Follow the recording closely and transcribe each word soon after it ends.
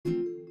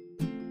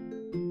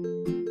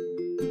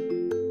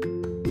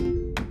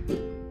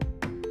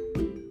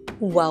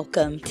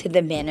Welcome to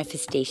the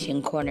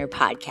Manifestation Corner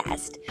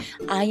podcast.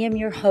 I am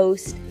your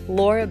host,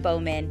 Laura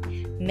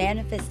Bowman,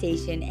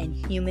 Manifestation and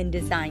Human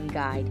Design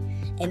Guide,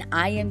 and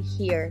I am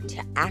here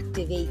to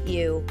activate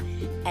you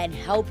and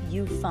help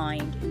you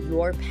find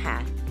your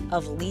path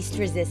of least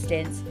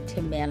resistance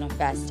to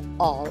manifest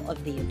all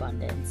of the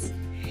abundance.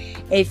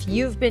 If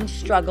you've been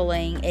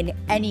struggling in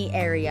any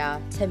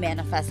area to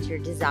manifest your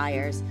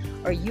desires,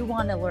 or you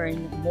want to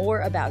learn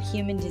more about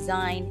human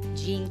design,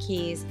 gene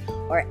keys,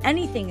 or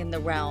anything in the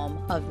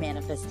realm of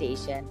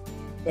manifestation,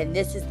 then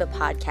this is the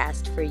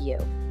podcast for you.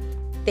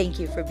 Thank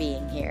you for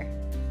being here.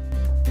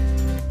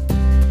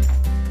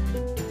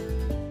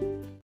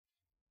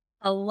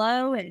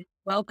 Hello, and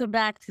welcome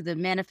back to the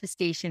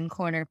Manifestation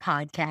Corner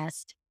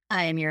podcast.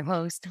 I am your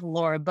host,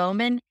 Laura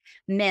Bowman,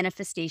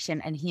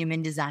 Manifestation and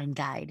Human Design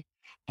Guide.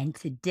 And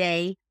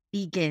today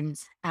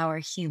begins our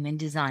Human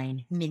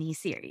Design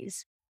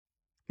mini-series.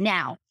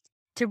 Now,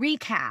 to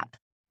recap,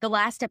 the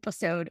last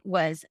episode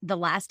was the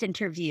last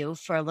interview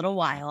for a little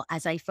while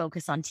as I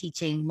focus on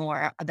teaching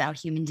more about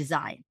human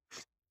design.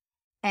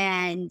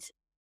 And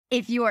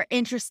if you are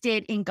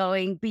interested in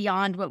going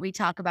beyond what we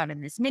talk about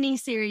in this mini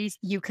series,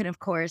 you can, of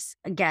course,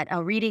 get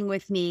a reading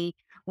with me,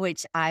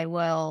 which I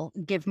will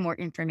give more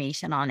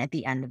information on at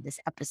the end of this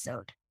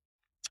episode.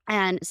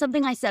 And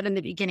something I said in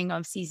the beginning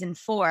of season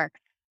 4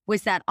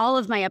 was that all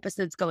of my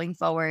episodes going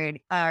forward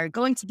are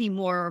going to be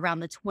more around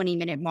the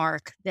 20-minute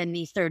mark than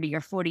the 30 or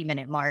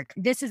 40-minute mark.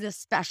 This is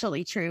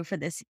especially true for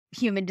this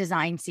human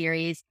design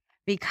series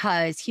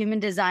because human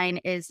design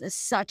is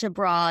such a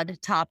broad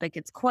topic.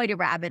 It's quite a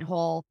rabbit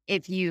hole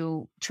if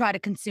you try to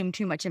consume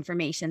too much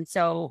information.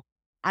 So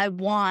I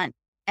want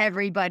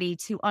everybody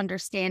to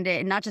understand it,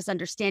 and not just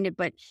understand it,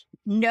 but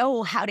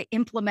know how to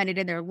implement it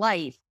in their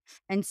life.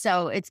 And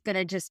so it's going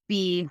to just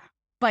be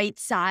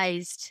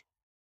bite-sized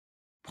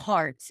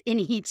parts in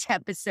each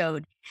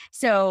episode.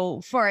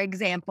 So for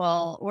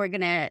example,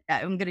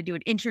 I'm going to do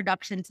an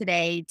introduction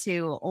today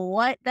to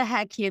what the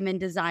heck human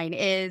design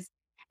is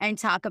and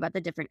talk about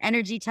the different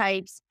energy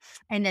types.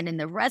 And then in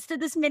the rest of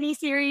this mini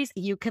series,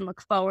 you can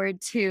look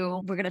forward to,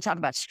 we're going to talk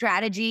about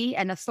strategy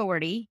and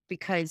authority,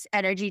 because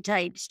energy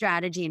type,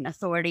 strategy, and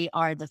authority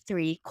are the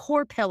 3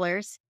 core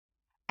pillars.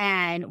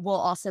 And we'll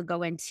also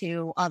go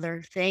into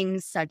other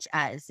things such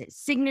as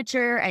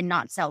signature and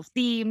not self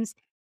themes,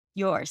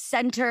 your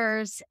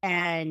centers,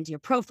 and your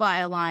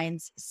profile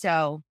lines.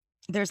 So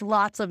there's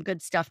lots of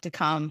good stuff to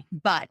come,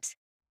 but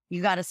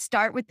you got to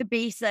start with the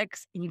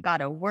basics and you got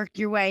to work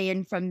your way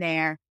in from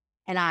there.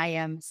 And I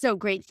am so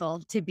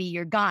grateful to be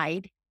your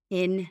guide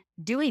in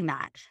doing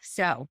that.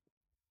 So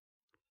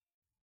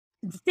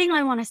the thing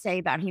I want to say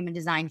about human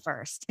design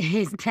first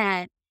is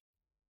that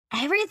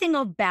everything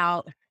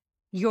about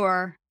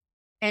your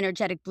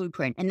energetic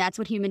blueprint, and that's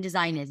what human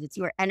design is. It's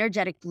your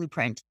energetic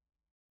blueprint.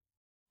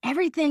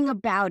 Everything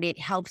about it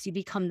helps you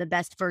become the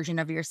best version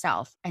of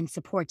yourself and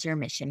supports your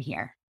mission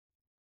here.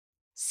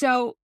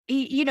 So,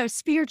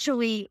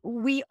 spiritually,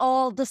 we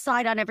all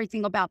decide on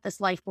everything about this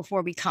life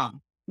before we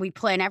come. We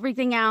plan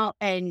everything out,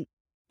 and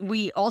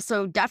we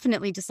also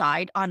definitely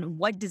decide on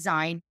what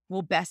design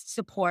will best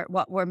support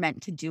what we're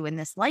meant to do in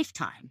this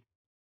lifetime.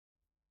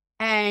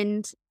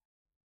 And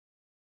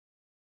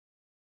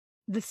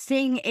the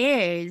thing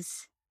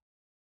is,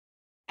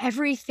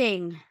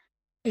 everything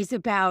is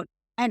about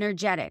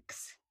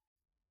energetics.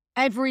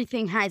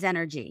 Everything has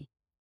energy.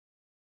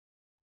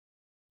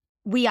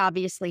 We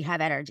obviously have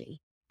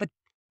energy, but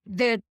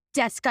the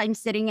desk I'm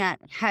sitting at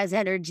has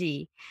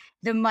energy.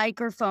 The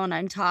microphone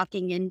I'm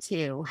talking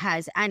into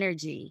has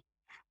energy.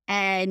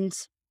 And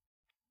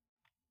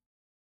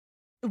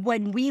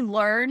when we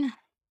learn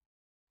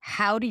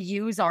how to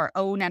use our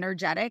own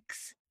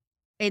energetics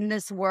in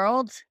this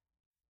world,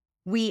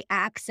 we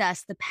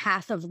access the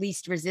path of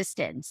least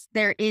resistance.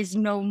 There is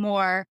no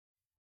more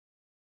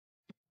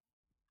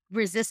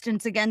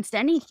resistance against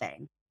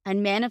anything,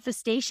 and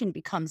manifestation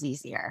becomes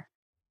easier.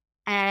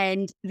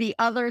 And the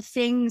other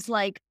things,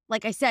 like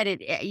I said,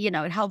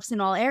 it helps in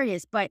all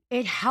areas, but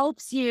it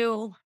helps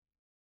you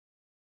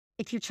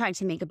if you're trying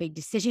to make a big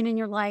decision in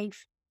your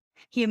life.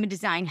 Human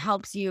design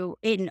helps you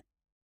in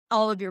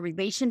all of your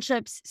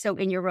relationships. So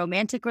in your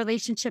romantic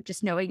relationship,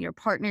 just knowing your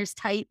partner's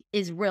type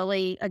is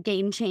really a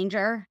game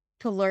changer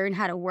to learn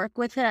how to work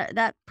with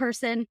that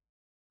person.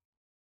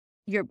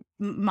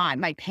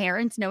 My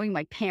parents, knowing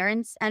my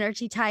parents'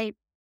 energy type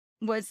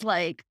was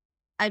like,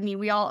 I mean,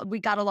 we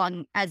got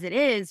along as it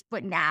is,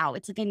 but now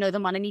it's like I know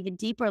them on an even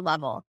deeper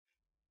level.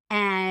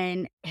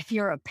 And if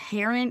you're a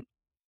parent,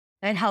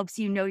 that helps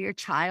you know your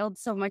child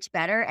so much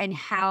better and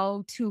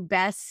how to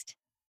best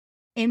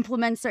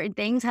implement certain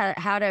things,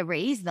 how to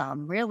raise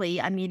them,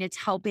 really. I mean, it's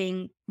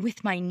helping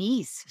with my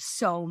niece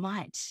so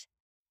much.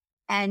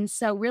 And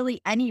so really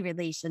any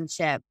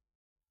relationship,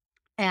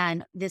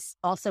 and this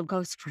also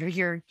goes for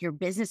your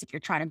business. If you're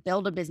trying to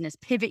build a business,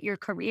 pivot your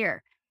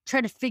career,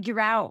 try to figure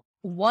out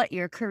what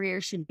your career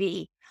should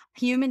be.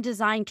 Human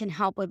design can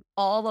help with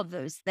all of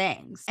those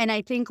things. And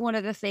I think one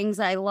of the things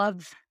I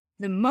love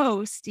the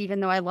most, even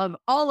though I love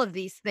all of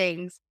these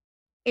things,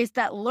 is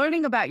that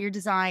learning about your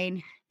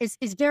design is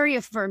very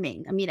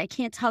affirming. I mean, I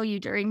can't tell you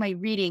during my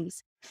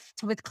readings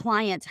with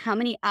clients how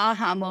many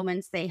aha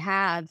moments they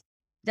have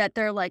that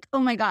they're like, oh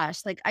my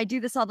gosh, like I do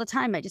this all the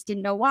time. I just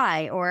didn't know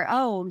why. Or,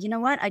 oh, you know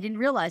what? I didn't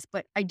realize,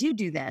 but I do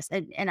this.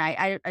 And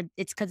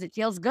it's because it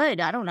feels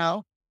good. I don't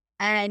know.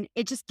 And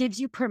it just gives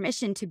you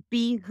permission to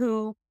be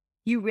who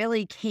you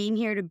really came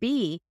here to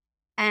be.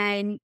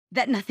 And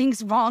that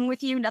nothing's wrong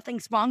with you.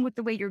 Nothing's wrong with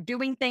the way you're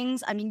doing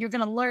things. I mean, you're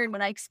going to learn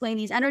when I explain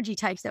these energy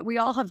types that we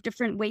all have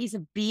different ways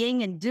of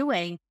being and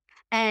doing.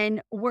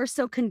 And we're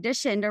so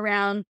conditioned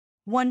around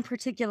one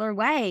particular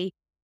way.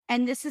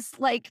 And this is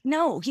like,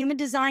 no, human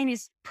design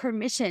is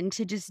permission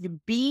to just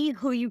be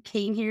who you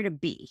came here to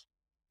be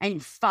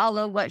and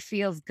follow what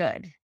feels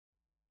good.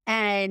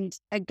 And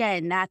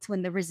again, that's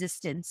when the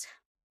resistance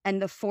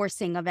and the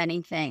forcing of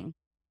anything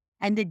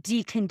and the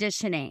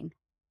deconditioning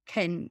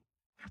can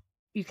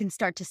you can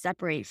start to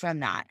separate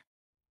from that.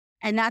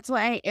 And that's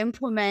why I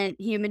implement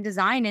human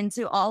design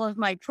into all of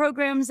my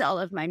programs, all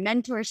of my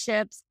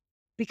mentorships,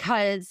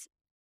 because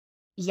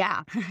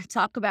yeah,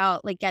 talk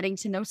about like getting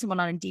to know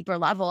someone on a deeper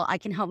level. I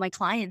can help my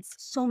clients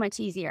so much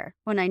easier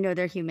when I know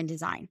their human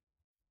design.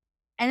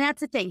 And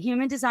that's the thing.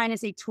 Human design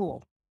is a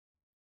tool,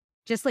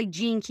 just like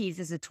Gene Keys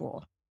is a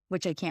tool,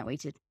 which I can't wait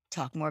to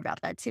talk more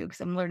about that too,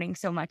 because I'm learning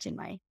so much in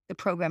the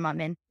program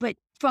I'm in. But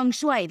feng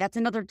shui, that's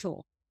another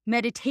tool.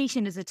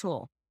 Meditation is a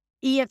tool.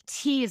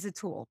 EFT is a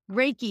tool.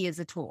 Reiki is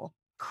a tool.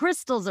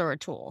 Crystals are a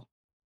tool.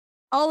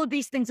 All of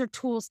these things are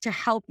tools to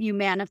help you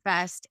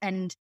manifest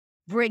and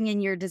bring in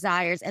your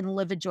desires and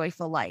live a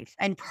joyful life.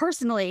 And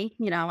personally,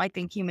 I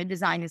think human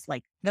design is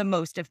like the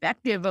most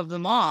effective of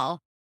them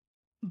all,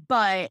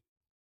 but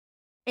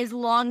as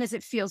long as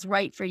it feels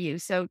right for you.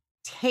 So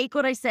take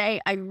what I say.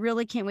 I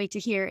really can't wait to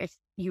hear if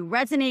you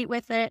resonate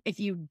with it.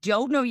 If you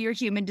don't know your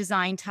human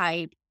design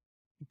type,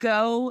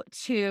 go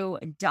to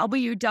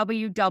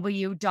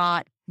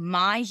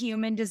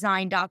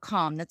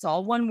www.myhumandesign.com. That's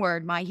all one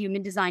word,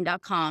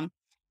 myhumandesign.com.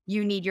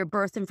 You need your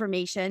birth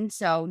information.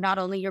 So not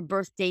only your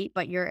birth date,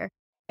 but your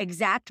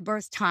exact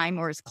birth time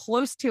or as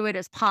close to it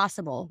as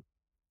possible.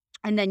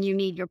 And then you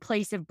need your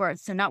place of birth.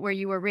 So not where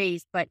you were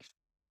raised, but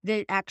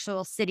the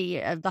actual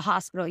city of the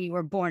hospital you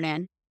were born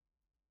in.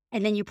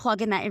 And then you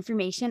plug in that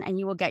information and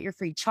you will get your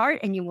free chart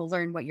and you will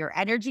learn what your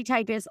energy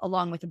type is,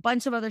 along with a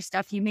bunch of other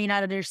stuff you may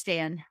not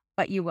understand,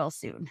 but you will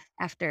soon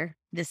after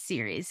this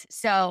series.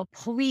 So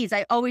please,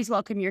 I always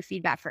welcome your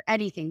feedback for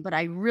anything, but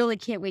I really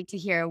can't wait to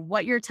hear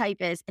what your type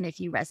is and if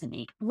you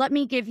resonate. Let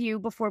me give you,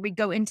 before we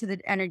go into the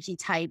energy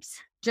types,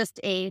 just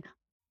a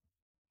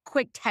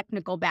quick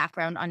technical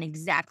background on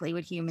exactly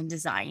what human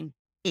design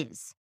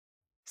is.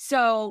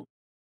 So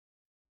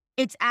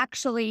it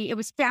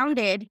was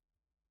founded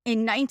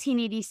in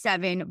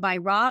 1987 by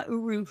Ra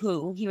Uru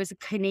Hu. He was a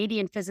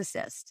Canadian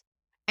physicist,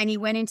 and he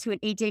went into an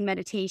 8-day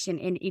meditation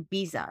in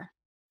Ibiza.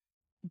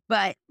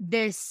 But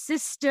the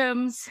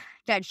systems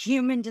that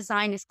human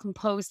design is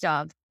composed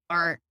of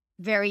are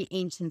very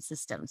ancient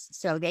systems.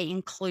 So they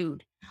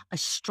include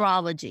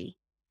astrology,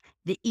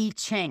 the I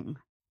Ching,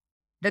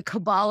 the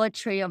Kabbalah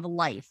tree of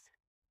life,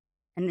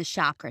 and the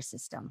chakra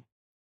system.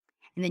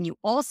 And then you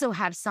also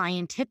have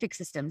scientific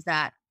systems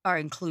that are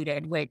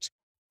included, which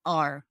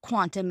are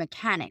quantum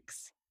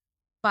mechanics,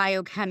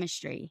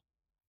 biochemistry,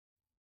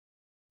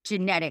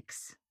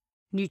 genetics,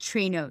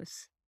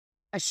 neutrinos,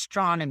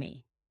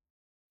 astronomy.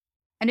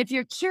 And if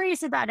you're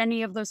curious about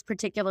any of those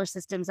particular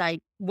systems, I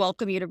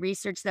welcome you to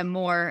research them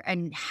more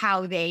and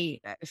how they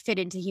fit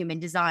into human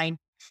design.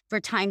 For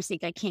time's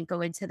sake, I can't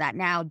go into that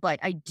now, but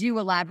I do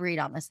elaborate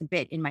on this a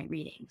bit in my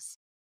readings.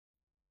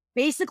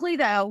 Basically,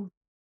 though,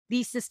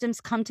 these systems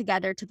come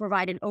together to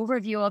provide an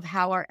overview of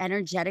how our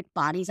energetic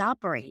bodies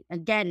operate.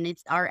 Again,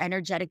 it's our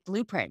energetic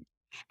blueprint.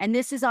 And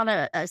this is on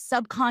a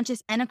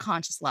subconscious and a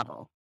conscious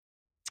level.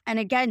 And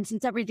again,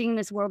 since everything in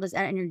this world is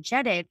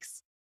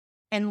energetics,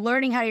 and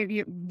learning how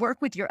to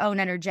work with your own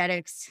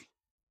energetics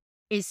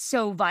is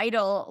so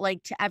vital,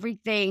 like to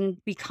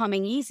everything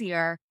becoming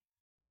easier,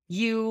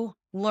 you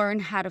learn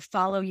how to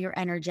follow your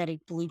energetic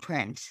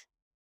blueprint.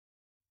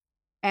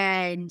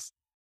 And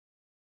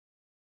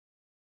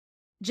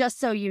just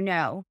so you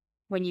know,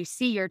 when you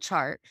see your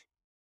chart,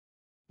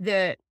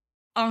 the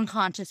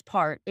unconscious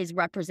part is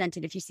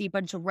represented. If you see a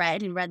bunch of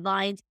red and red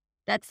lines,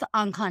 that's the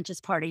unconscious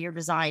part of your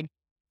design.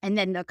 And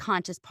then the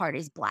conscious part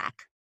is black.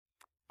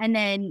 And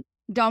then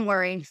don't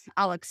worry,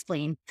 I'll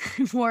explain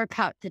more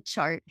about the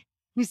chart.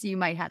 So you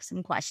might have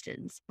some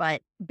questions,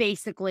 but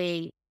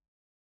basically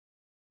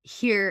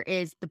here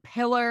is the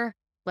pillar,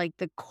 like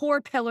the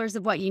core pillars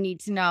of what you need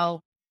to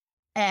know.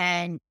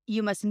 And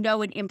you must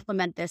know and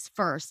implement this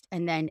first,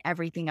 and then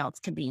everything else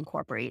can be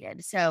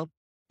incorporated. So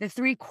the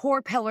 3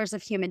 core pillars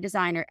of human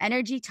design are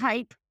energy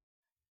type,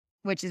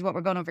 which is what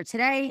we're going over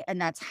today. And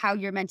that's how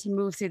you're meant to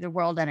move through the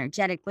world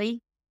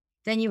energetically.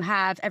 Then you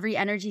have every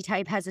energy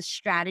type has a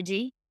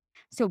strategy.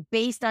 So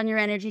based on your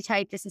energy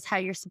type, this is how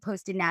you're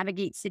supposed to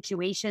navigate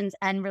situations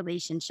and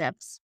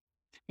relationships.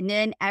 And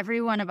then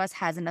every one of us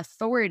has an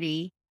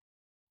authority,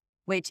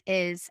 which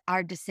is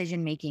our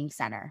decision-making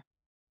center.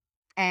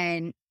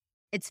 And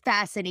it's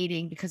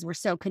fascinating because we're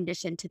so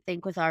conditioned to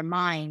think with our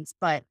minds,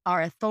 but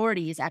our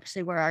authority is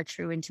actually where our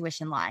true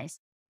intuition lies.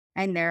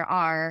 And there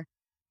are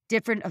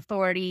different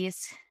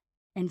authorities,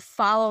 and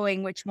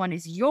following which one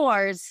is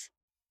yours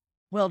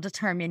will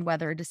determine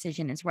whether a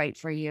decision is right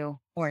for you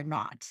or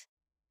not.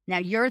 Now,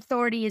 your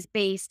authority is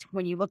based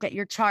when you look at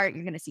your chart,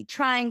 you're going to see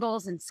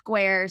triangles and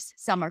squares.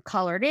 Some are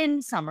colored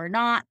in, some are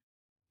not.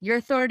 Your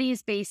authority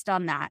is based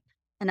on that.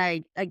 And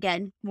I,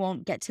 again,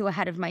 won't get too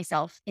ahead of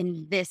myself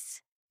in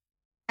this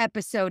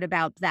episode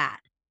about that,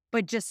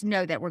 but just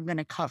know that we're going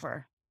to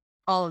cover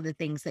all of the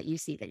things that you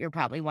see that you're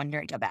probably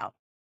wondering about.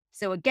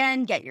 So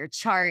again, get your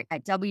chart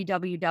at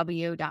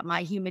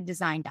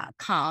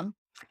www.myhumandesign.com.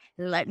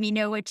 Let me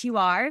know what you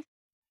are.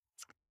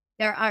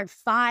 There are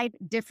 5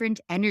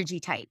 different energy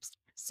types.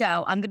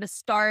 So I'm going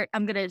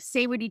to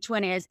say what each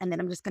one is, and then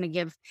I'm just going to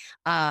give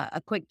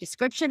a quick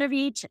description of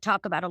each,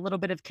 talk about a little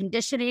bit of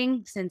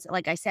conditioning, since,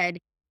 like I said,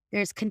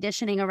 there's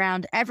conditioning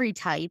around every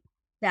type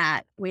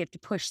that we have to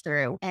push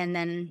through. And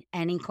then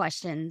any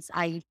questions,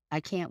 I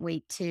can't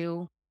wait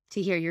to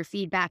hear your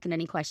feedback and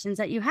any questions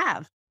that you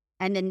have.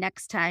 And then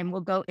next time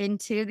we'll go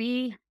into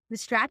the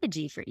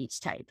strategy for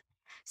each type.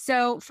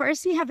 So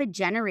first we have a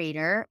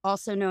generator,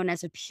 also known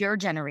as a pure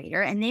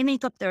generator, and they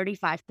make up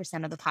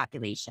 35% of the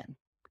population.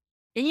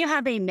 Then you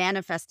have a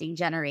manifesting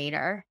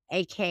generator,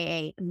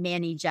 aka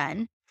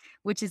Mani-Gen,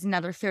 which is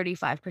another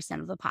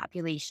 35% of the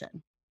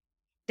population.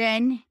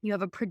 Then you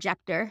have a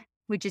projector,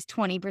 which is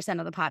 20%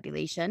 of the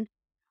population,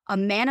 a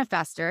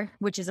manifester,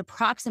 which is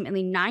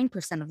approximately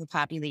 9% of the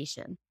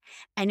population,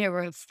 and a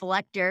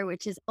reflector,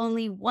 which is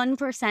only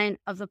 1%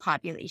 of the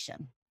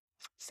population.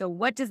 So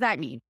what does that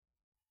mean?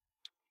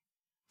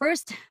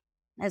 First,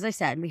 as I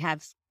said, we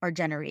have our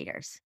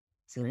generators.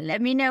 So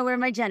let me know where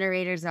my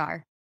generators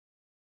are.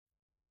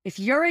 If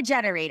you're a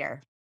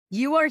generator,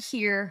 you are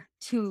here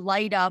to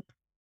light up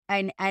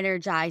and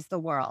energize the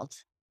world.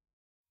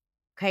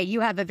 Okay,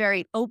 you have a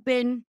very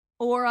open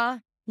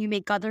aura. You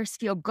make others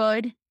feel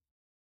good,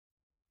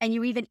 and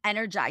you even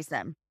energize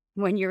them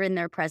when you're in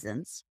their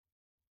presence.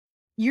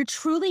 You're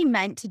truly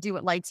meant to do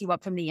what lights you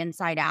up from the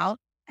inside out.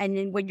 And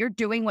then when you're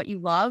doing what you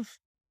love,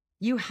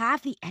 you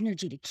have the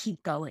energy to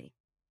keep going.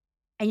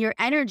 And your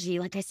energy,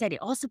 like I said,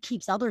 it also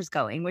keeps others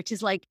going, which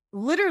is like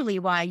literally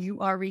why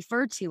you are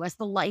referred to as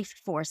the life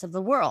force of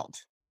the world.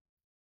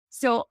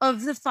 So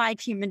of the 5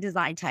 human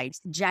design types,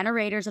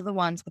 generators are the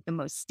ones with the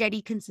most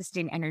steady,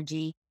 consistent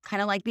energy,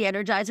 kind of like the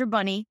Energizer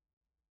Bunny.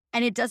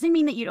 And it doesn't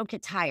mean that you don't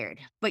get tired,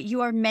 but you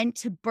are meant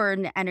to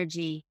burn the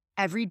energy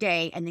every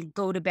day and then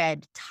go to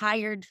bed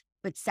tired,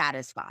 but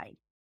satisfied.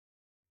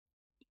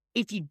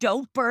 If you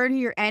don't burn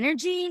your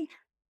energy,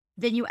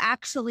 then you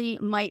actually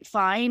might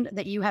find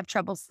that you have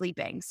trouble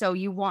sleeping. So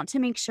you want to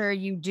make sure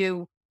you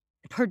do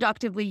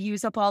productively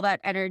use up all that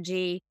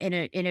energy in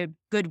a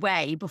good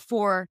way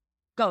before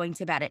going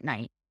to bed at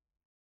night.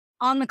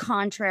 On the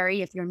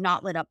contrary, if you're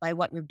not lit up by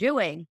what you're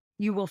doing,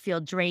 you will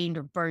feel drained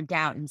or burned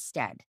out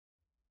instead.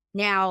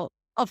 Now,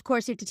 of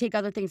course, you have to take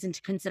other things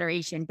into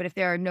consideration, but if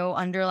there are no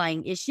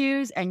underlying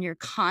issues and you're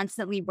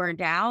constantly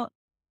burned out,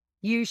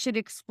 you should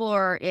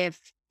explore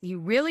if you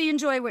really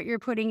enjoy what you're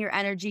putting your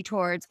energy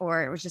towards,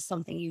 or it was just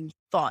something you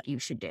thought you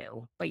should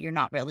do, but you're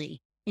not really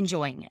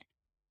enjoying it.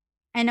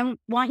 And I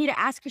want you to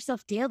ask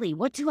yourself daily,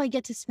 what do I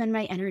get to spend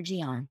my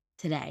energy on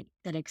today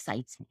that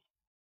excites me?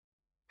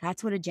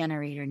 That's what a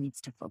generator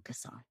needs to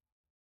focus on.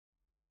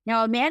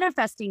 Now, a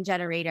manifesting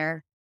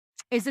generator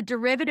is a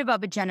derivative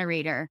of a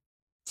generator.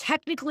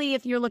 Technically,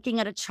 if you're looking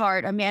at a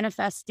chart, a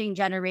manifesting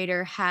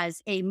generator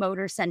has a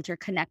motor center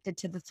connected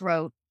to the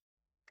throat.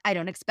 I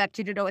don't expect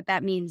you to know what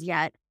that means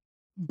yet,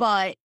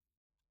 but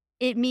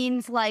it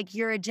means like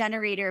you're a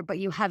generator, but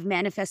you have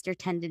manifestor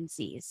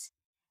tendencies.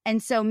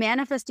 And so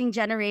manifesting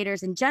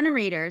generators and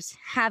generators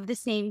have the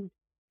same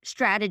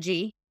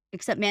strategy,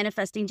 except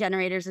manifesting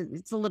generators,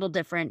 it's a little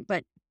different,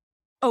 but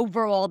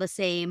overall the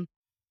same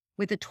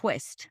with a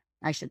twist,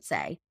 I should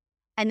say.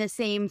 And the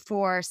same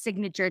for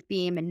signature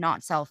theme and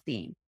not self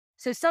theme.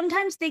 So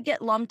sometimes they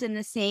get lumped in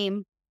the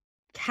same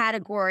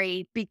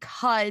category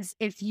because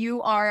if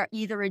you are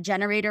either a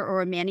generator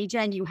or a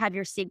Mani-Gen, you have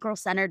your sacral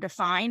center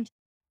defined,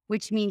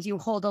 which means you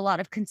hold a lot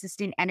of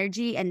consistent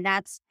energy. And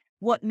that's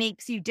what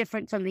makes you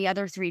different from the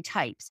other 3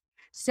 types.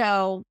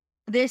 So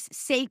this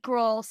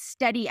sacral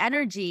steady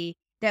energy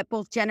that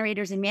both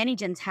generators and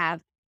Mani-Gens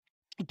have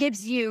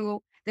gives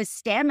you the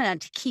stamina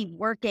to keep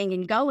working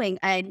and going.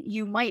 And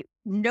you might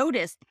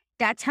notice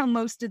that's how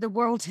most of the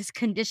world is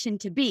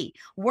conditioned to be.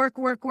 Work,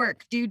 work,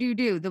 work, do.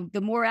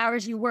 The more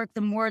hours you work,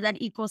 the more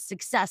that equals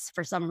success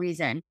for some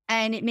reason.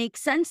 And it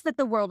makes sense that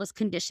the world is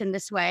conditioned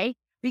this way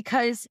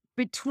because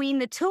between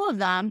the 2 of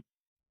them,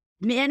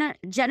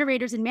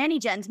 generators and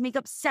Mani-Gens make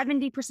up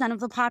 70% of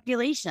the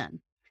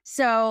population.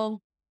 So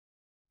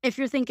if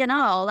you're thinking,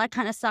 oh, that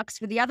kind of sucks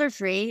for the other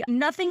 3,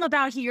 nothing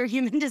about your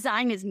human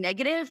design is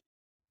negative,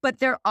 but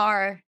there's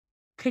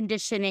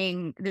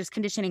conditioning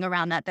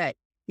around that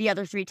the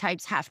other 3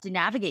 types have to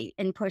navigate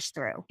and push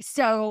through.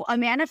 So a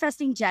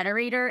manifesting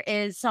generator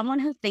is someone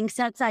who thinks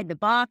outside the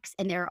box,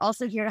 and they're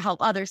also here to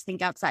help others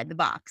think outside the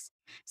box.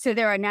 So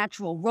they're a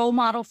natural role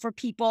model for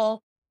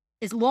people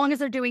as long as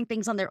they're doing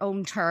things on their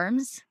own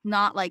terms,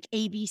 not like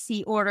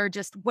ABC order,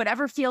 just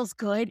whatever feels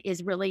good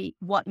is really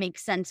what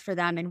makes sense for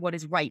them and what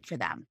is right for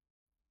them.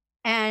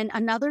 And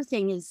another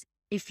thing is,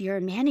 if you're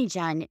a Manny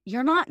Gen,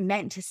 you're not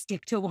meant to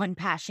stick to one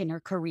passion or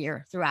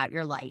career throughout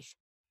your life.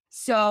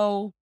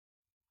 So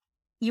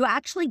you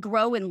actually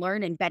grow and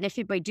learn and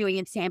benefit by doing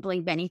and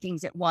sampling many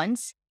things at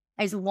once,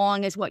 as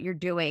long as what you're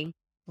doing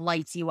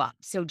lights you up.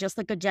 So just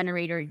like a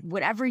generator,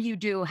 whatever you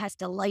do has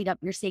to light up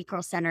your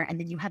sacral center, and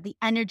then you have the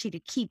energy to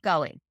keep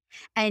going.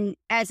 And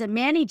as a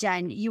Manny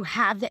Gen, you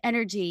have the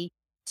energy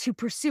to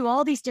pursue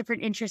all these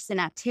different interests and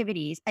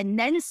activities, and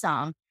then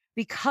some,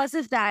 because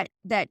of that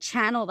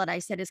channel that I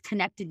said is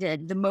connected to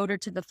the motor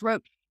to the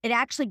throat. It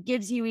actually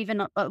gives you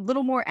even a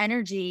little more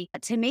energy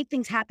to make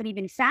things happen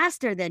even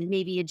faster than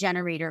maybe a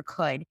generator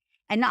could.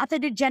 And not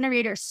that a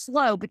generator is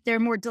slow, but they're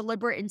more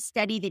deliberate and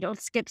steady. They don't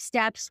skip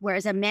steps.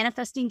 Whereas a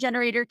manifesting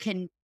generator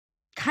can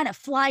kind of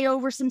fly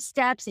over some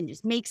steps and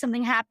just make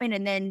something happen.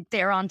 And then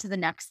they're on to the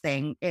next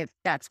thing if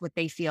that's what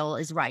they feel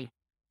is right.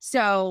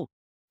 So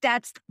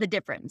that's the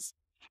difference.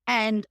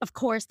 And of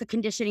course, the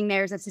conditioning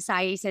there is that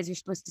society says you're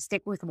supposed to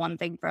stick with one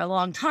thing for a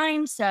long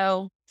time.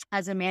 So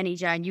as a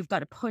manager, you've got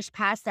to push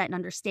past that and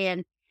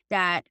understand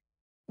that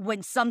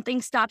when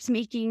something stops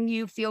making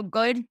you feel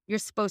good, you're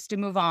supposed to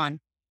move on.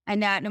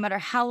 And that no matter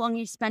how long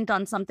you spent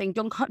on something,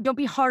 don't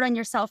be hard on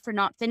yourself for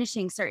not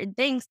finishing certain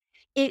things.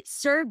 It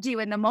served you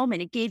in the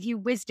moment. It gave you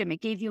wisdom.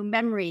 It gave you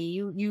memory.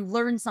 You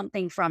learned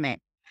something from it.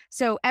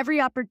 So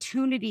every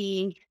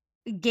opportunity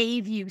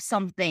gave you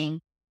something,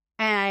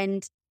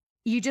 and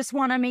you just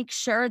want to make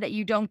sure that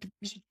you don't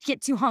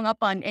get too hung up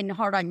on and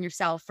hard on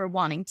yourself for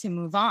wanting to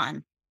move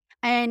on.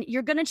 And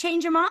you're going to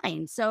change your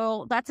mind.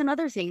 So that's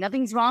another thing.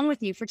 Nothing's wrong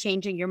with you for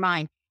changing your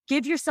mind.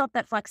 Give yourself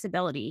that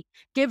flexibility.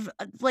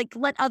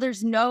 Let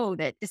others know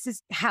that this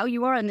is how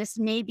you are and this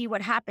may be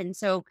what happened.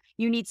 So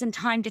you need some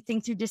time to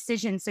think through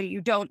decisions so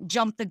you don't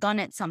jump the gun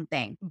at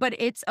something. But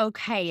it's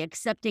okay.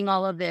 Accepting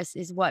all of this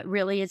is what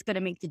really is going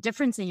to make the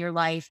difference in your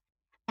life.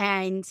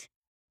 And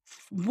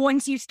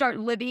once you start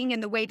living in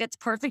the way that's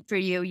perfect for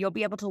you, you'll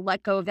be able to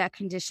let go of that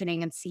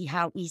conditioning and see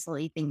how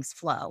easily things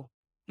flow.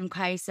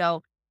 Okay.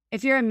 So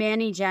if you're a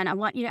Manny Gen, I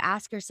want you to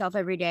ask yourself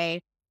every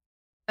day,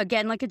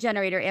 again, like a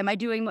generator, am I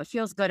doing what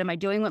feels good? Am I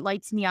doing what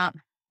lights me up?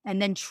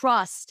 And then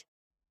trust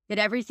that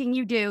everything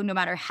you do, no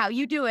matter how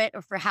you do it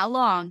or for how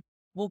long,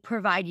 will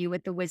provide you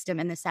with the wisdom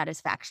and the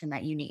satisfaction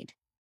that you need.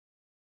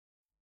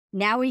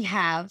 Now we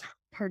have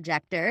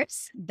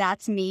projectors.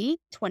 That's me,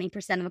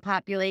 20% of the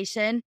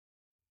population,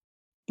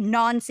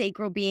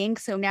 non-sacral being.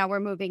 So now we're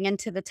moving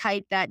into the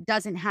type that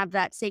doesn't have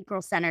that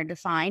sacral center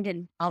defined,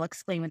 and I'll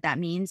explain what that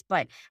means.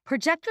 But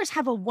projectors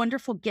have a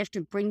wonderful gift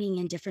of bringing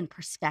in different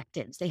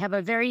perspectives. They have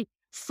a very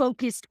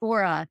focused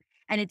aura,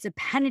 and it's a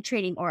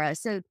penetrating aura.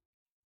 So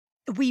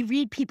we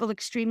read people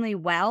extremely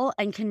well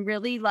and can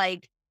really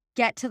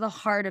get to the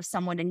heart of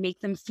someone and make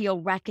them feel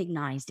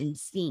recognized and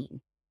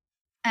seen.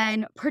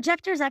 And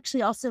projectors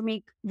actually also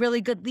make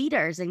really good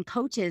leaders and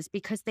coaches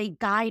because they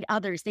guide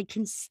others. They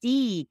can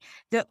see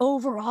the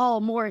overall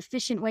more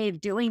efficient way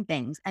of doing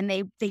things, and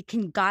they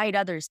can guide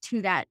others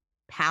to that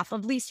path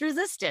of least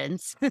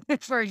resistance,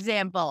 for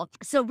example.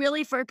 So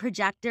really for a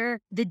projector,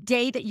 the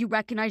day that you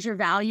recognize your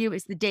value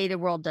is the day the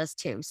world does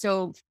too.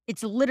 So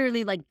it's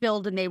literally like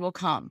build and they will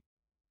come.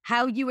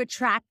 How you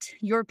attract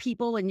your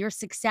people and your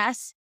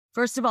success.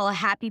 First of all, a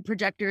happy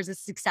projector is a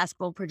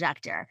successful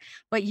projector,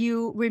 but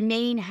you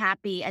remain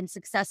happy and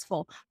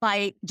successful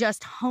by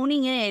just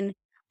honing in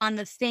on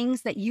the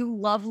things that you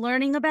love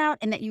learning about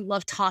and that you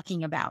love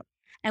talking about.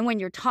 And when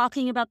you're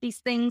talking about these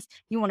things,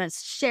 you want to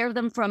share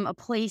them from a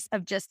place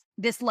of just,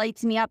 this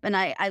lights me up. And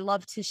I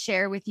love to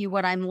share with you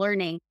what I'm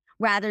learning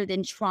rather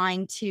than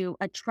trying to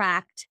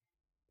attract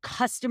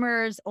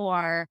customers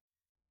or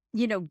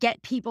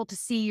get people to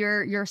see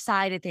your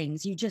side of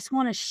things. You just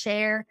want to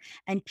share,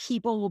 and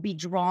people will be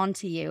drawn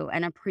to you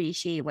and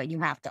appreciate what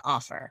you have to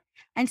offer.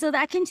 And so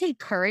that can take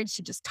courage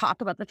to just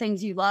talk about the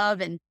things you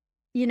love and,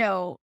 you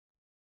know,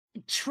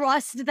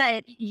 trust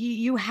that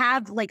you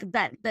have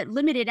that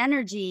limited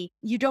energy.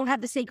 You don't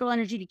have the sacral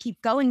energy to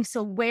keep going.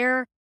 So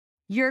where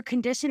your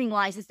conditioning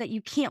lies is that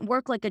you can't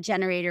work like a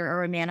generator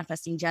or a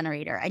manifesting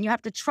generator. And you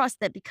have to trust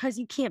that because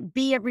you can't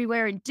be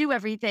everywhere and do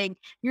everything,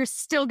 you're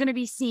still going to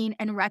be seen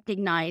and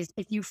recognized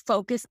if you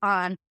focus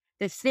on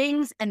the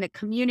things and the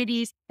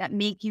communities that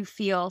make you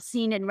feel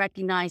seen and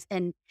recognized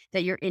and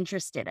that you're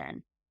interested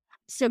in.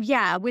 So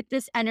yeah, with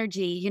this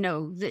energy,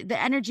 the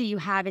energy you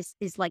have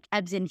is like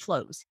ebbs and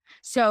flows.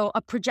 So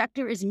a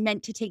projector is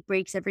meant to take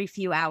breaks every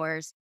few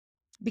hours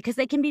because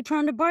they can be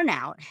prone to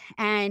burnout.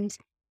 And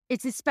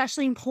it's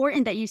especially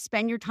important that you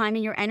spend your time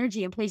and your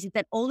energy in places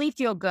that only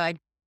feel good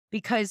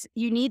because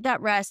you need that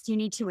rest. You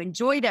need to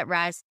enjoy that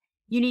rest.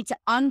 You need to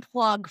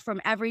unplug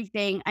from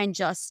everything and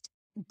just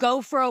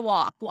go for a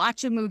walk,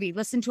 watch a movie,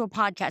 listen to a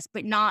podcast,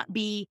 but not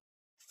be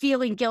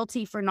feeling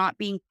guilty for not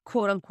being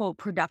quote unquote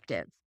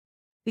productive.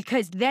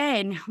 Because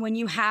then when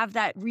you have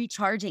that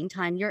recharging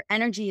time, your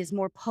energy is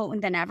more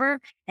potent than ever.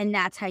 And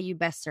that's how you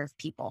best serve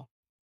people.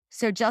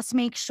 So just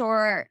make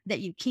sure that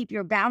you keep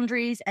your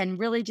boundaries and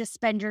really just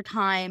spend your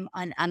time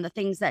on the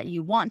things that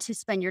you want to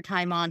spend your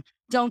time on.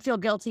 Don't feel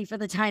guilty for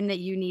the time that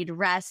you need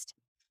rest.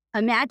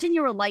 Imagine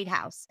you're a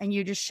lighthouse and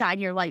you just shine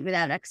your light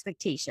without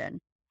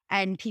expectation.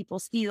 And people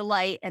see the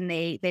light and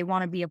they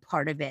want to be a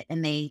part of it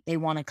and they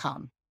want to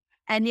come.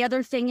 And the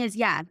other thing is,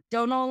 yeah,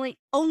 don't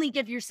only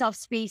give yourself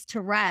space to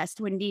rest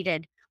when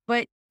needed,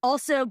 but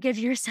also give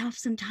yourself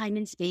some time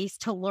and space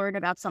to learn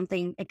about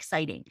something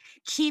exciting.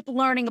 Keep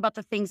learning about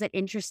the things that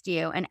interest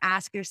you and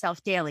ask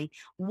yourself daily,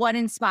 what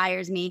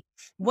inspires me?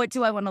 What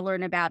do I want to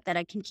learn about that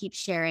I can keep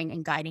sharing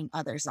and guiding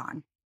others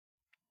on?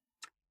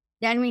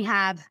 Then we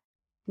have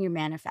your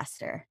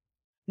manifester.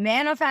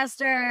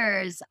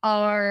 Manifestors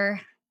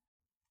are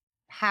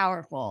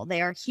powerful.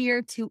 They are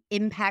here to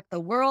impact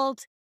the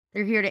world.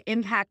 They're here to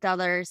impact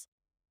others.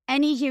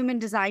 Any human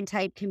design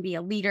type can be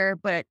a leader,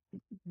 but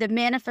the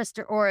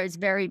manifestor aura is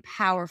very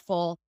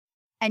powerful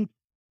and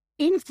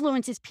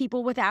influences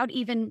people without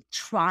even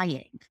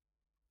trying.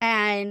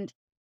 And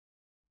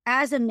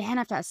as a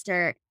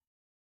manifester,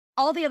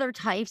 all the other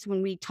types,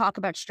 when we talk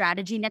about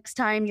strategy next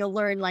time, you'll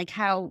learn like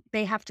how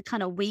they have to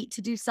kind of wait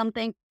to do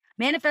something.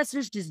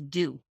 Manifestors just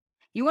do.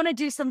 You want to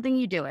do something,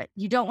 you do it.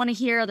 You don't want to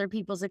hear other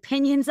people's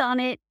opinions on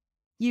it.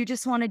 You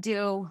just want to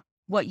do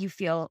what you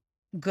feel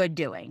good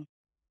doing.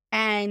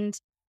 And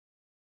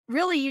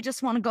really, you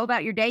just want to go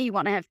about your day. You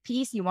want to have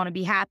peace. You want to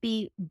be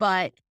happy,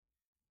 but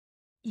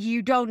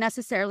you don't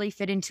necessarily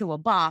fit into a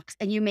box.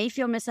 And you may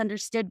feel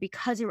misunderstood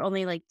because you're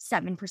only like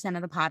 7%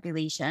 of the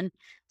population.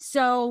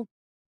 So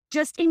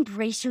just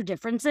embrace your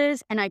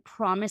differences. And I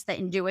promise that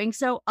in doing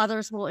so,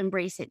 others will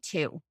embrace it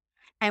too.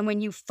 And when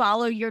you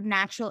follow your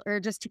natural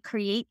urges to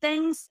create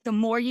things, the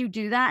more you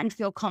do that and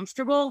feel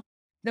comfortable,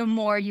 the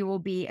more you will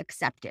be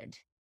accepted.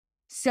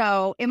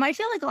 So it might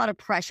feel like a lot of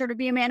pressure to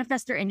be a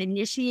manifester and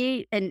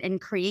initiate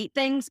and create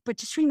things, but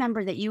just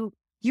remember that you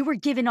were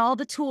given all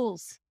the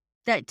tools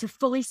that to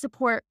fully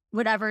support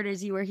whatever it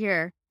is you were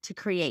here to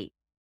create.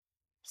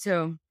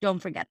 So don't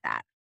forget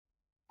that.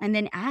 And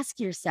then ask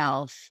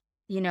yourself,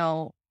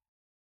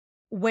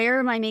 where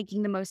am I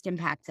making the most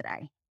impact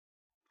today?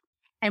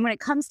 And when it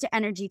comes to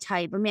energy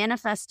type, a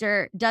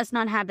manifester does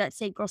not have that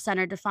sacral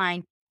center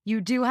defined.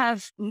 You do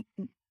have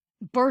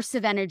bursts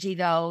of energy,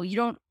 though. You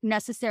don't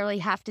necessarily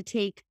have to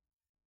take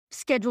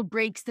scheduled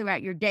breaks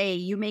throughout your day.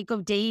 You may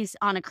go days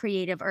on a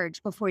creative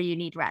urge before you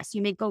need rest.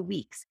 You may go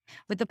weeks.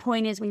 But the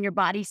point is, when your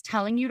body's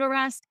telling you to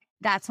rest,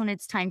 that's when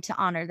it's time to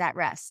honor that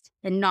rest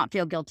and not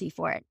feel guilty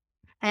for it.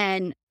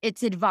 And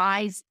it's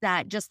advised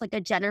that just like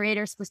a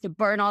generator is supposed to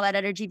burn all that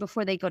energy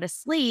before they go to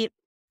sleep,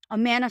 a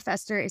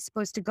manifester is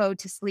supposed to go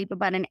to sleep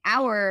about an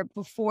hour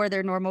before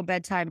their normal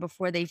bedtime,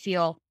 before they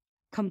feel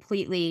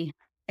completely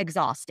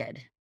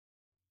exhausted.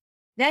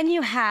 Then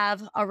you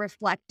have a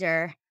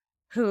reflector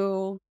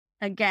who,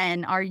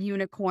 again, are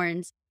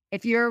unicorns.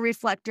 If you're a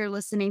reflector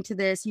listening to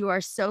this, you are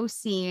so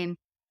seen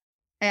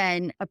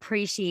and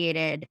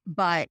appreciated.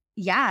 But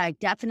yeah, it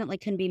definitely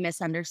can be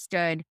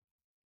misunderstood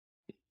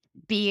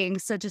being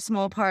such a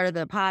small part of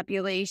the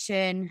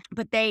population.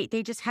 But they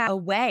just have a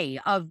way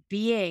of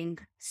being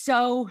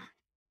so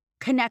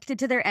connected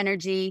to their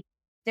energy.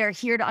 They're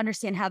here to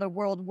understand how the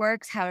world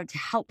works, how to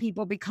help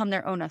people become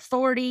their own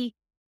authority.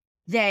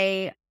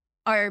 They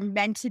are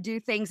meant to do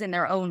things in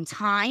their own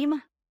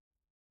time.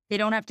 They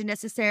don't have to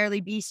necessarily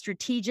be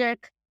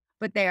strategic,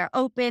 but they are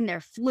open,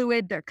 they're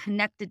fluid, they're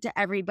connected to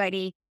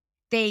everybody.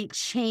 They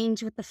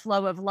change with the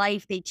flow of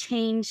life, they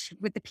change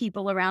with the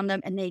people around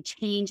them, and they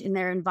change in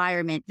their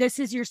environment. This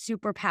is your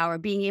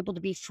superpower, being able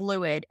to be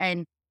fluid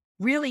and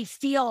really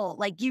feel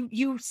like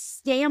you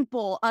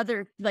sample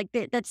other like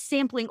that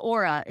sampling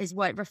aura is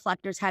what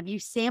reflectors have. You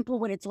sample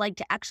what it's like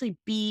to actually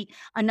be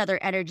another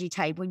energy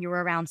type when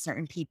you're around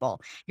certain people.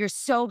 You're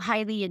so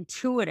highly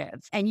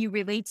intuitive and you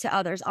relate to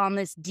others on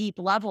this deep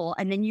level,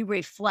 and then you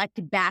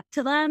reflect back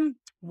to them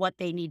what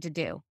they need to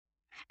do.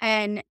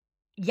 And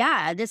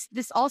yeah, this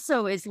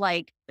also is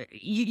like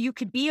you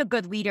could be a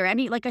good leader.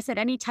 Any like I said,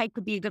 any type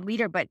could be a good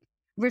leader, but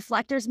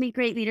reflectors make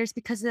great leaders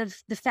because of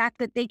the fact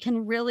that they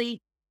can really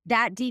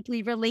that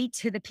deeply relate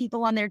to the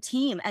people on their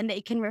team, and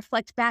they can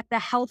reflect back the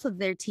health of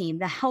their team,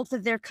 the health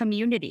of their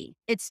community.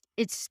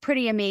 It's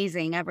pretty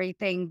amazing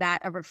everything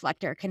that a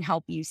reflector can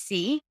help you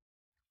see.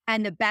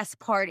 And the best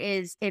part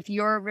is if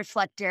you're a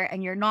reflector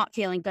and you're not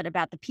feeling good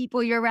about the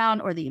people you're around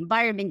or the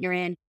environment you're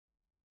in,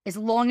 as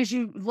long as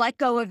you let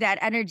go of that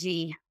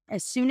energy,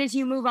 as soon as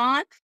you move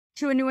on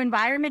to a new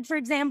environment, for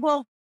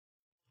example,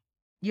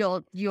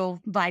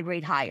 you'll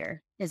vibrate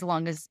higher as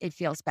long as it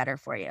feels better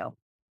for you.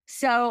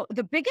 So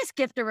the biggest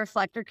gift a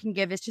reflector can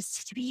give is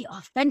just to be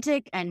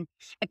authentic and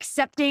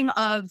accepting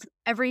of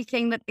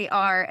everything that they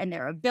are and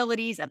their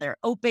abilities and their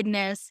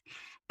openness,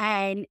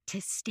 and to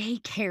stay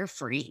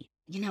carefree.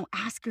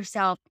 Ask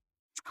yourself,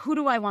 who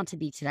do I want to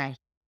be today?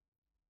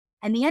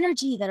 And the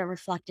energy that a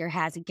reflector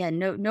has, again,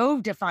 no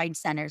defined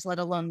centers, let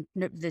alone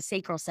the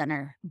sacral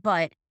center,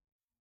 but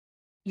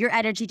your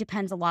energy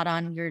depends a lot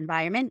on your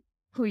environment,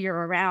 who you're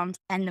around,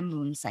 and the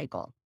moon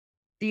cycle.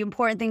 The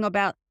important thing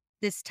about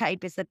this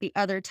type is that the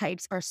other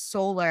types are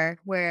solar,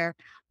 where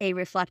a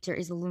reflector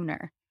is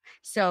lunar.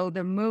 So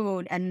the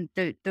moon and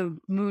the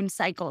moon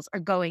cycles are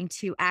going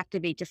to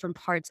activate different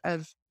parts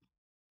of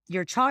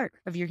your chart,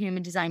 of your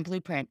human design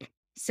blueprint.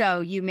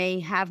 So you may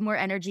have more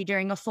energy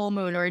during a full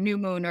moon or a new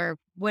moon or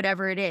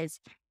whatever it is.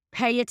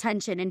 Pay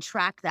attention and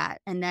track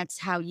that. And that's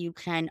how you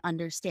can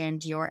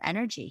understand your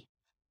energy.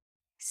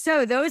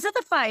 So those are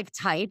the five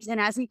types. And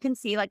as we can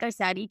see, like I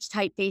said, each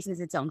type faces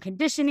its own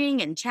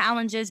conditioning and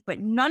challenges, but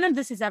none of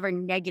this is ever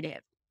negative.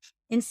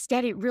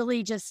 Instead, it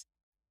really just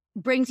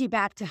brings you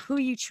back to who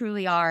you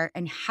truly are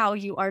and how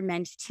you are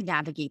meant to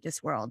navigate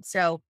this world.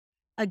 So,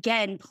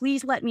 again,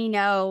 please let me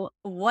know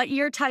what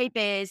your type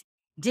is.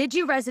 Did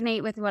you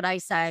resonate with what I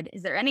said?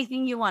 Is there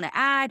anything you want to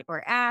add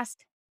or ask?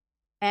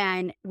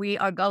 And we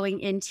are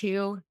going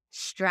into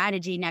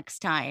strategy next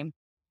time.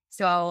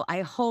 So,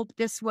 I hope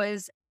this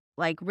was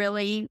like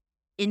really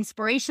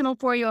inspirational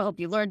for you. I hope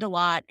you learned a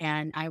lot,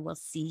 and I will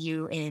see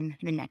you in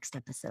the next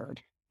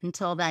episode.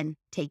 Until then,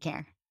 take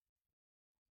care.